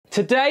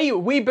Today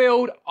we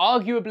build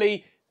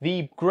arguably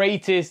the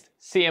greatest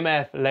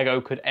CMF Lego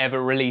could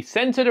ever release,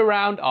 centered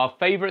around our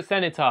favorite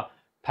senator,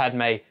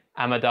 Padme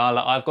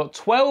Amidala. I've got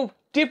 12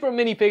 different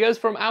minifigures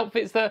from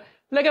outfits that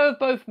Lego have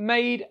both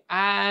made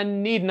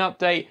and need an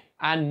update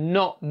and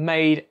not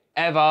made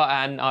ever,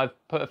 and I've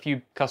put a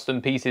few custom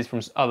pieces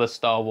from other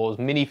Star Wars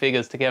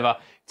minifigures together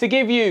to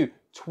give you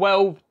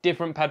 12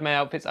 different Padme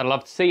outfits I'd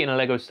love to see in a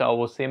Lego Star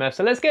Wars CMF.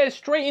 So let's get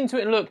straight into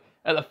it and look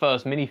at the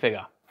first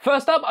minifigure.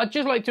 First up, I'd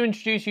just like to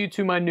introduce you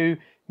to my new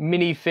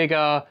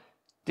minifigure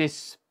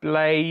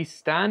display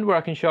stand where I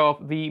can show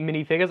off the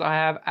minifigures. I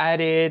have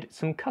added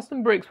some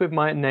custom bricks with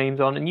my names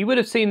on, and you would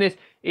have seen this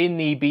in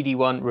the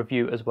BD1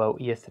 review as well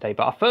yesterday.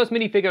 But our first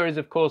minifigure is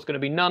of course going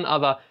to be none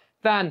other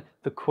than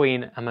the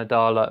Queen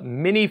Amidala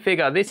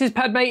minifigure. This is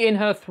Padme in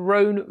her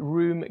throne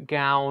room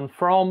gown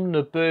from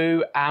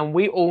Naboo, and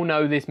we all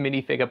know this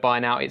minifigure by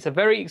now. It's a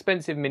very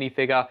expensive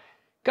minifigure.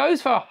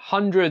 Goes for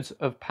hundreds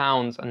of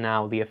pounds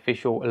now, the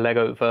official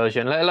Lego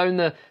version, let alone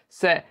the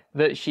set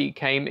that she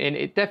came in.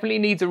 It definitely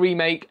needs a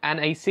remake, and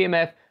a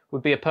CMF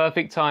would be a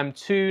perfect time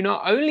to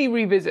not only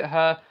revisit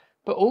her,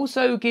 but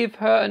also give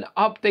her an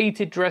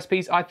updated dress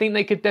piece. I think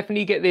they could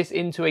definitely get this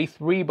into a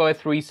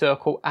 3x3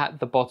 circle at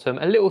the bottom,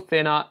 a little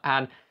thinner,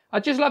 and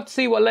I'd just love to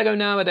see what Lego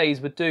nowadays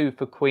would do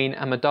for Queen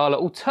Amidala.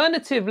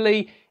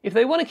 Alternatively, if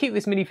they want to keep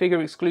this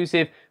minifigure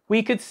exclusive,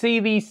 we could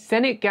see the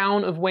Senate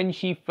gown of when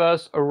she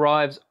first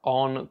arrives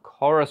on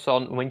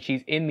Coruscant, when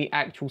she's in the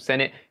actual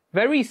Senate.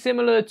 Very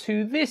similar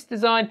to this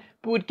design,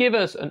 but would give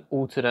us an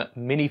alternate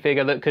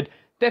minifigure that could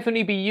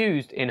definitely be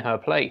used in her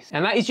place.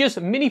 And that is just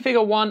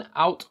minifigure 1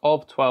 out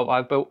of 12.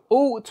 I've built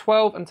all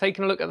 12 and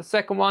taken a look at the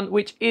second one,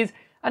 which is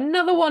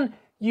another one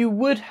you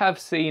would have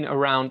seen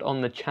around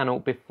on the channel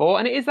before,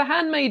 and it is the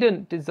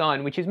Handmaiden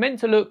design, which is meant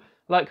to look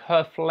like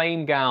her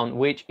flame gown,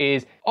 which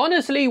is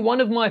honestly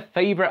one of my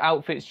favorite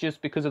outfits just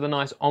because of the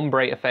nice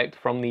ombre effect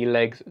from the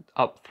legs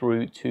up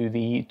through to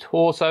the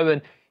torso.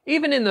 And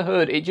even in the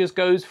hood, it just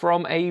goes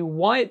from a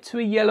white to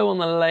a yellow on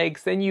the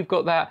legs. Then you've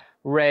got that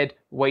red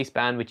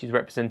waistband, which is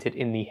represented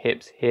in the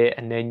hips here,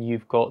 and then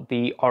you've got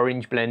the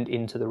orange blend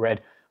into the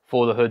red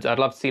for the hoods. I'd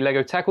love to see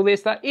Lego tackle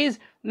this. That is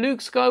Luke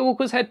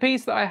Skywalker's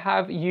headpiece that I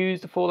have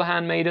used for the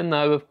Handmaiden,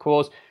 though, of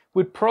course,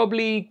 would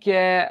probably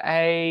get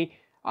a...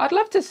 I'd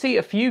love to see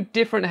a few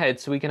different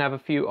heads so we can have a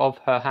few of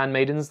her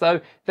Handmaidens,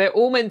 though. They're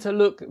all meant to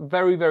look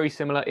very, very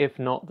similar, if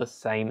not the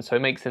same, so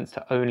it makes sense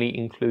to only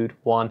include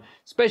one,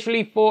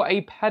 especially for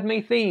a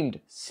Padme-themed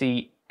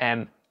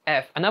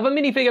CMF. Another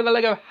minifigure that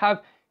Lego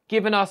have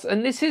given us,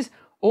 and this is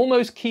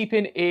almost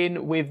keeping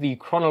in with the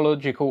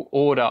chronological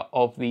order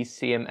of these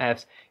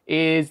CMFs,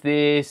 is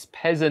this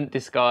peasant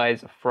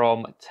disguise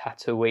from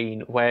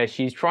Tatooine, where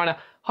she's trying to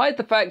hide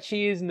the fact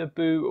she is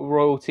Naboo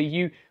royalty.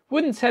 You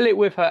wouldn't tell it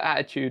with her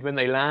attitude when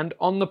they land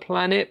on the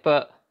planet,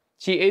 but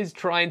she is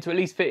trying to at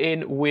least fit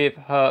in with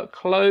her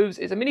clothes.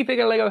 It's a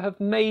minifigure Lego have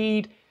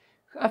made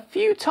a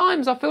few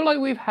times. I feel like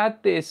we've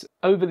had this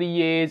over the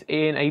years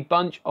in a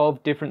bunch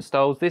of different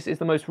styles. This is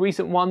the most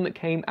recent one that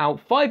came out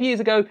 5 years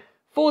ago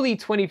for the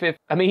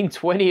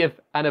 20th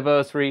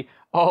anniversary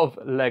of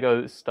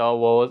Lego Star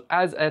Wars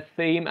as a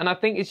theme. And I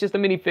think it's just a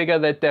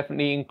minifigure they'd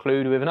definitely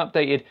include with an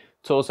updated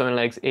torso and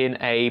legs in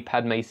a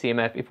Padme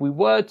CMF if we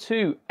were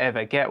to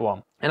ever get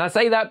one. And I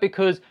say that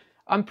because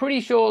I'm pretty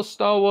sure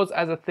Star Wars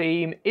as a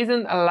theme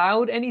isn't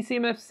allowed any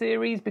CMF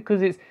series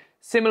because it's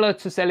similar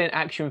to selling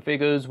action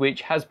figures,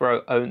 which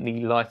Hasbro own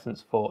the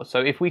license for. So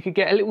if we could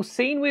get a little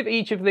scene with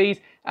each of these,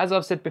 as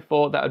I've said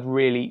before, that would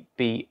really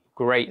be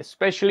great,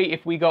 especially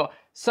if we got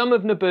some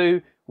of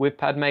Naboo with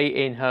Padme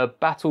in her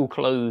battle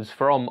clothes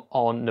from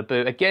on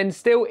Naboo. Again,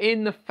 still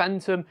in the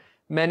Phantom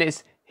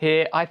Menace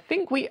here. I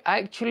think we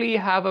actually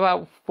have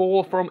about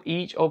 4 from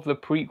each of the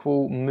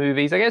prequel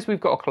movies. I guess we've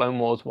got a Clone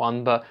Wars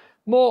one, but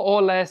more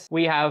or less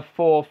we have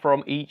 4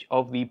 from each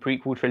of the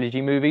prequel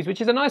trilogy movies,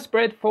 which is a nice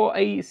spread for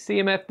a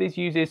CMF. This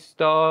uses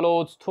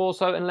Star-Lord's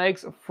torso and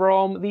legs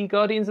from the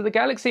Guardians of the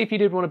Galaxy if you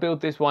did want to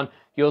build this one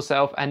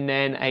yourself, and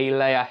then a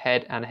Leia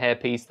head and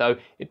hairpiece, though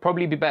it'd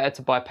probably be better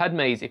to buy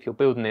Padme's if you're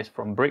building this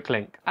from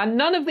Bricklink. And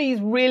none of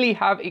these really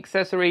have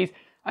accessories.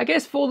 I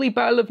guess for the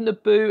Battle of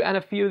Naboo and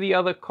a few of the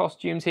other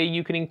costumes here,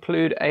 you can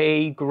include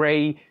a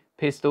grey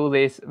pistol,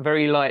 this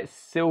very light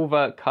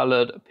silver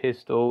coloured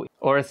pistol,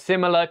 or a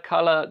similar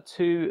colour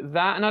to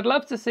that. And I'd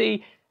love to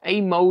see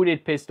a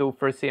moulded pistol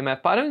for a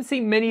CMF, but I don't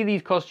see many of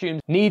these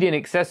costumes needing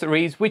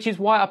accessories, which is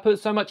why I put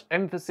so much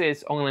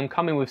emphasis on them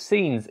coming with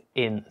scenes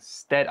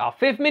instead. Our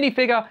 5th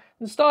minifigure,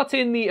 and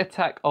starting the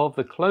Attack of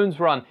the Clones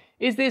run,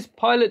 is this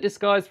pilot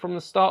disguise from the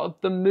start of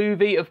the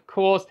movie. Of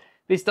course,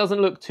 this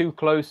doesn't look too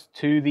close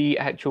to the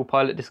actual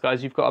pilot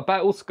disguise. You've got a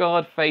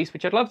battle-scarred face,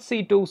 which I'd love to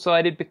see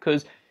dual-sided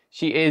because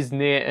she is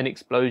near an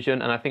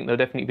explosion, and I think there'll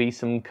definitely be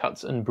some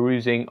cuts and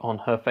bruising on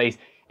her face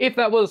if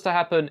that was to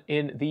happen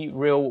in the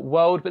real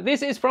world. But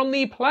this is from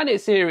the Planet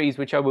series,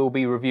 which I will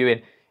be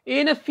reviewing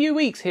in a few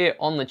weeks here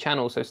on the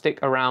channel, so stick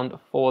around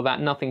for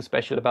that. Nothing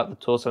special about the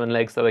torso and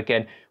legs, though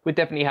again, we'd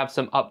definitely have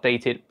some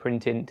updated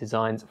printing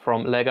designs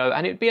from Lego,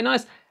 and it'd be a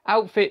nice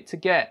outfit to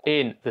get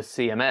in the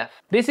CMF.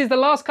 This is the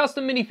last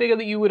custom minifigure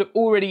that you would have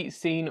already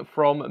seen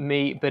from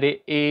me, but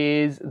it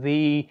is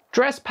the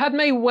dress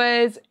Padme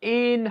wears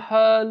in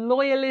her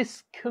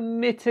Loyalist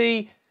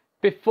Committee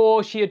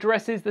before she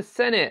addresses the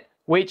Senate,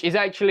 which is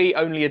actually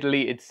only a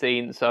deleted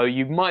scene, so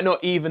you might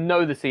not even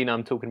know the scene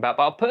I'm talking about,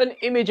 but I'll put an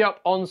image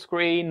up on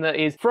screen that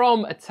is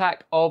from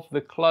Attack of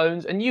the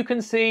Clones, and you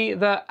can see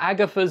that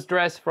Agatha's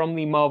dress from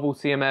the Marvel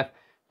CMF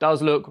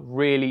does look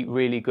really,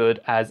 really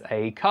good as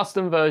a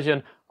custom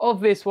version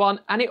of this one,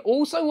 and it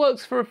also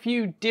works for a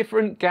few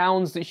different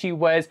gowns that she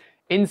wears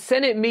in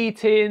Senate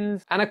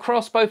meetings and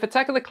across both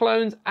Attack of the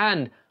Clones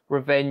and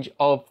Revenge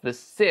of the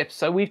Sith.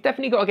 So we've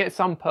definitely got to get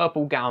some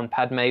purple gown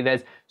Padme.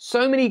 There's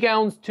so many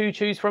gowns to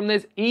choose from.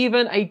 There's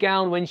even a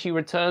gown when she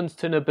returns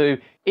to Naboo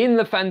in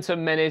The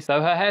Phantom Menace. So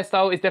her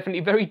hairstyle is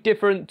definitely very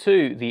different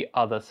to the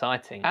other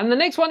sighting. And the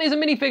next one is a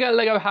minifigure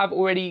LEGO have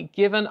already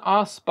given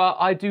us, but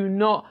I do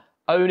not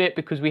own it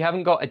because we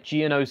haven't got a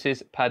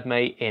Geonosis Padme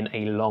in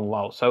a long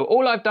while. So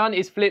all I've done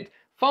is flipped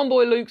Farm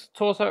Boy Luke's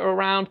torso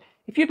around.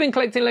 If you've been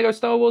collecting LEGO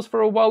Star Wars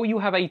for a while, you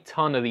have a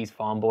ton of these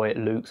Farm Boy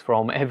Lukes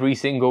from every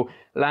single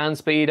land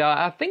speeder.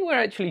 I think we're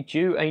actually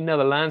due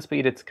another land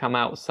speeder to come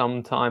out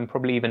sometime,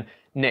 probably even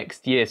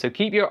next year. So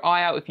keep your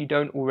eye out if you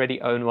don't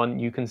already own one.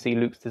 You can see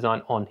Luke's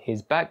design on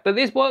his back. But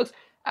this works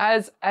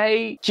as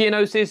a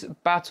Geonosis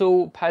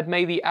Battle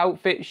Padme, the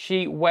outfit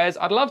she wears.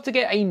 I'd love to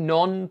get a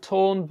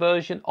non-torn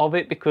version of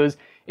it because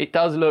it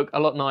does look a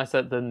lot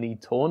nicer than the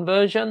torn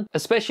version,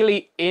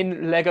 especially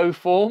in Lego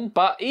form.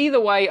 But either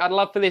way, I'd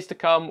love for this to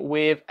come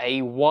with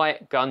a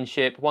white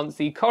gunship once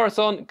the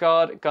Coruscant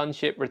Guard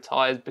gunship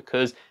retires,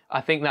 because I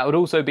think that would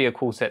also be a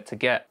cool set to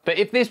get. But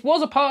if this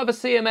was a part of a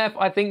CMF,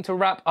 I think to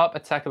wrap up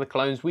Attack of the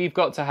Clones, we've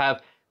got to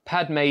have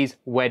Padme's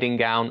wedding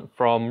gown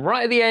from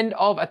right at the end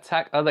of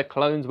Attack of the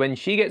Clones when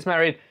she gets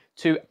married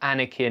to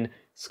Anakin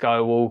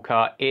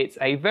Skywalker. It's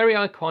a very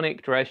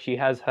iconic dress. She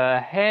has her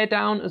hair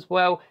down as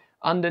well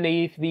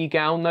underneath the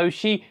gown, though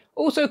she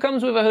also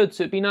comes with a hood,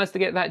 so it'd be nice to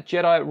get that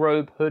Jedi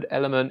robe hood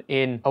element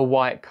in a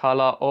white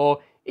color, or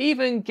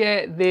even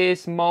get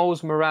this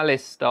Miles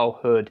Morales style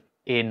hood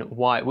in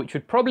white, which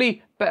would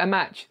probably better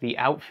match the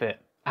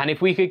outfit. And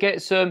if we could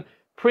get some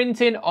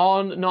printing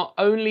on not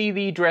only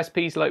the dress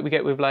piece like we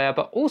get with Leia,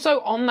 but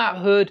also on that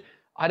hood,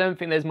 I don't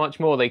think there's much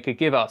more they could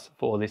give us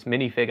for this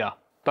minifigure.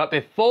 But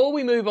before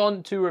we move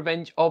on to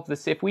Revenge of the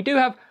Sith, we do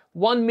have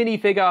one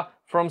minifigure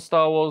from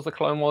Star Wars The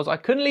Clone Wars. I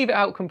couldn't leave it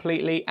out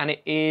completely, and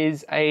it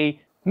is a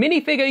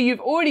minifigure you've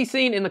already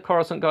seen in the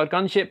Coruscant Guard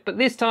gunship, but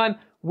this time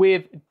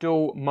with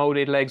dual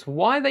molded legs.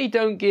 Why they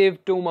don't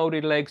give dual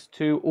molded legs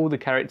to all the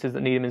characters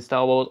that need them in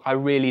Star Wars, I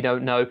really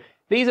don't know.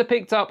 These are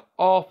picked up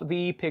off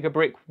the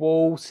Pick-a-Brick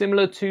wall,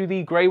 similar to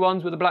the grey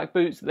ones with the black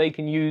boots that they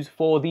can use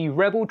for the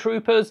Rebel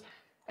Troopers.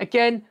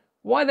 Again,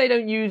 why they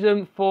don't use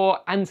them for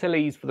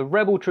Antilles, for the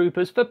Rebel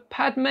Troopers, for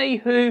Padme,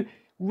 who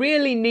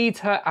really needs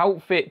her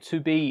outfit to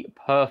be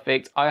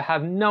perfect, I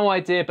have no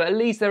idea, but at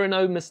least there are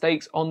no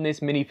mistakes on this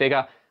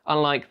minifigure,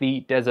 unlike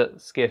the Desert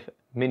Skiff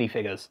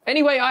minifigures.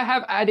 Anyway, I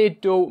have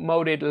added dual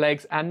molded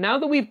legs, and now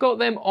that we've got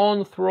them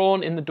on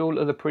Thrawn in the Duel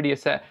of the Prettier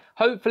set,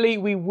 hopefully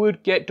we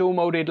would get dual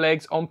molded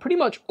legs on pretty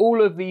much all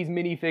of these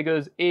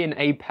minifigures in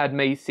a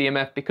Padme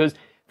CMF, because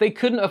they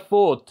couldn't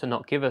afford to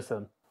not give us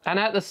them. And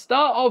at the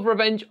start of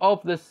Revenge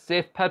of the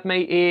Sith, Padme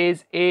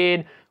is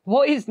in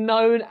what is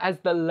known as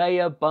the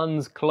Leia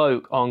Buns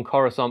cloak on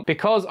Coruscant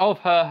because of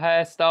her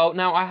hairstyle.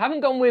 Now, I haven't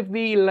gone with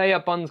the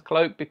Leia Buns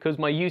cloak because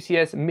my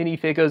UCS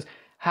minifigures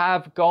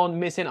have gone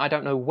missing. I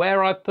don't know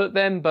where I've put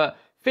them, but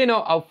fear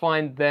not, I'll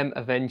find them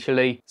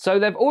eventually. So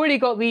they've already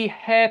got the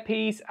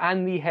hairpiece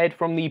and the head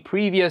from the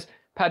previous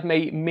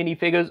Padme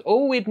minifigures.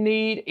 All we'd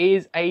need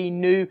is a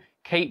new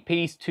cape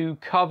piece to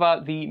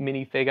cover the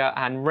minifigure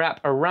and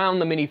wrap around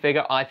the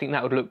minifigure. I think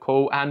that would look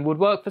cool and would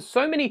work for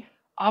so many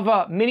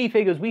other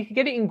minifigures. We could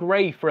get it in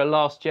grey for a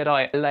Last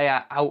Jedi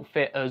Leia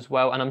outfit as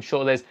well, and I'm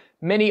sure there's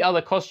many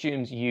other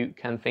costumes you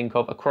can think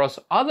of across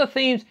other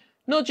themes,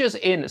 not just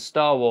in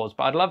Star Wars,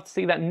 but I'd love to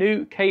see that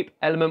new cape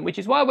element, which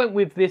is why I went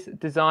with this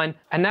design.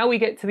 And now we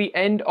get to the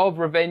end of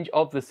Revenge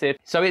of the Sith.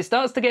 So it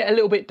starts to get a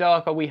little bit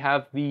darker. We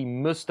have the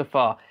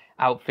Mustafar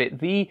outfit,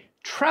 the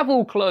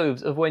travel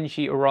clothes of when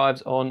she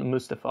arrives on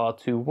Mustafar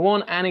to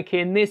warn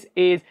Anakin. This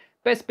is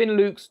Bespin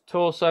Luke's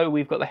torso.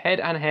 We've got the head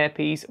and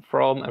hairpiece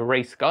from a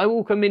Rey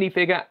Skywalker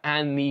minifigure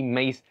and the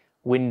Mace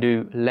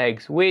Windu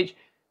legs, which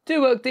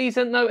do work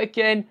decent, though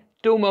again,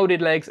 dual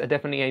molded legs are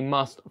definitely a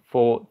must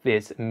for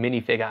this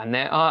minifigure. And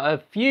there are a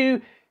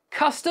few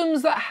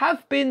customs that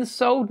have been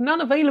sold, none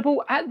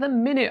available at the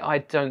minute, I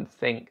don't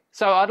think.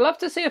 So I'd love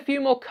to see a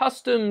few more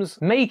customs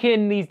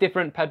making these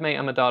different Padme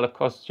Amidala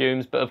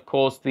costumes, but of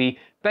course the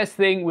best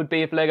thing would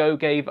be if LEGO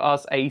gave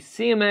us a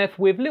CMF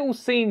with little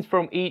scenes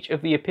from each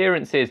of the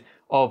appearances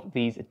of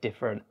these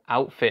different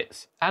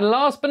outfits. And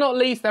last but not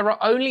least, there are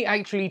only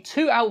actually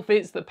two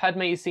outfits that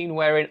Padme is seen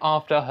wearing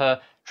after her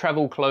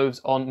travel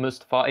clothes on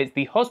Mustafar. It's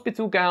the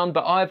hospital gown,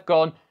 but I've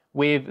gone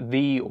with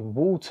the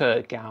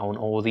Walter gown,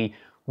 or the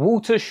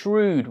Walter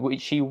Shroud,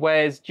 which she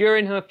wears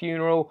during her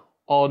funeral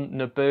on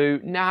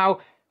Naboo. Now,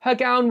 Her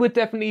gown would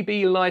definitely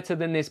be lighter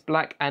than this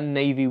black and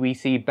navy we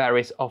see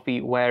Barriss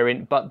Offee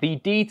wearing, but the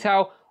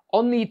detail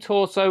on the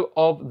torso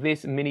of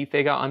this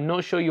minifigure, I'm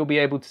not sure you'll be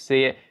able to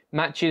see it,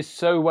 matches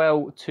so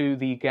well to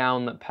the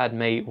gown that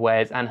Padme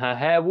wears, and her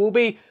hair will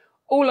be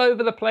all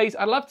over the place.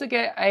 I'd love to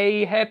get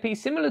a hairpiece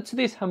similar to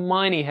this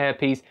Hermione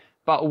hairpiece,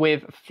 but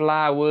with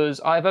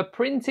flowers, either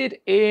printed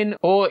in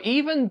or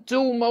even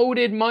dual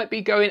molded. Might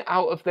be going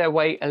out of their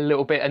way a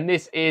little bit. And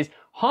this is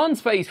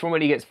Han's face from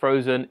when he gets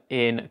frozen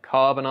in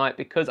carbonite,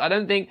 because I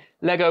don't think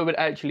Lego would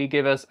actually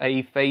give us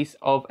a face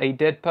of a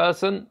dead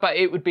person, but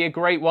it would be a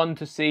great one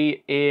to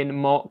see in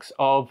mocks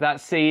of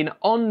that scene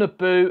on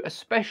Naboo,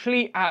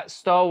 especially at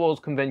Star Wars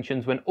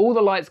conventions when all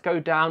the lights go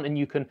down and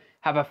you can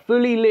have a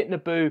fully lit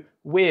Naboo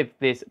with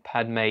this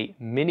Padme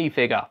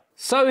minifigure.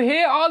 So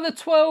here are the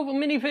 12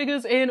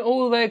 minifigures in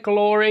all their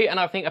glory, and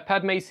I think a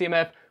Padme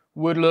CMF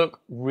would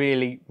look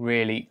really,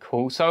 really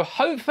cool. So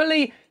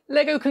hopefully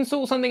Lego can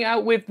sort something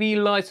out with the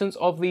license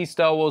of these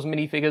Star Wars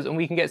minifigures and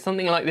we can get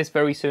something like this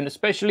very soon,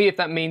 especially if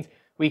that means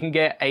we can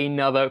get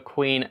another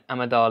Queen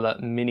Amidala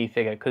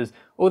minifigure, because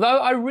although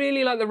I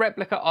really like the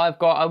replica I've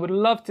got, I would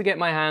love to get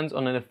my hands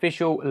on an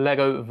official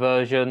Lego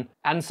version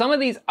and some of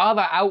these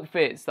other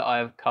outfits that I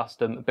have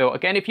custom built.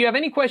 Again, if you have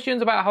any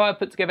questions about how I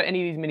put together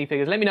any of these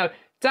minifigures, let me know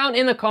down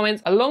in the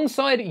comments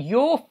alongside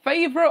your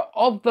favorite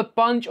of the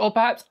bunch, or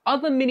perhaps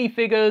other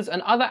minifigures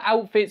and other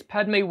outfits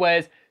Padme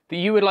wears that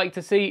you would like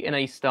to see in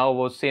a Star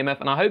Wars CMF.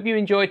 And I hope you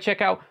enjoyed.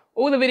 Check out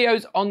all the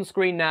videos on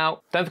screen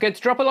now. Don't forget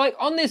to drop a like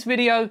on this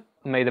video.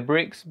 May the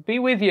bricks be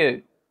with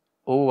you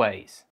always.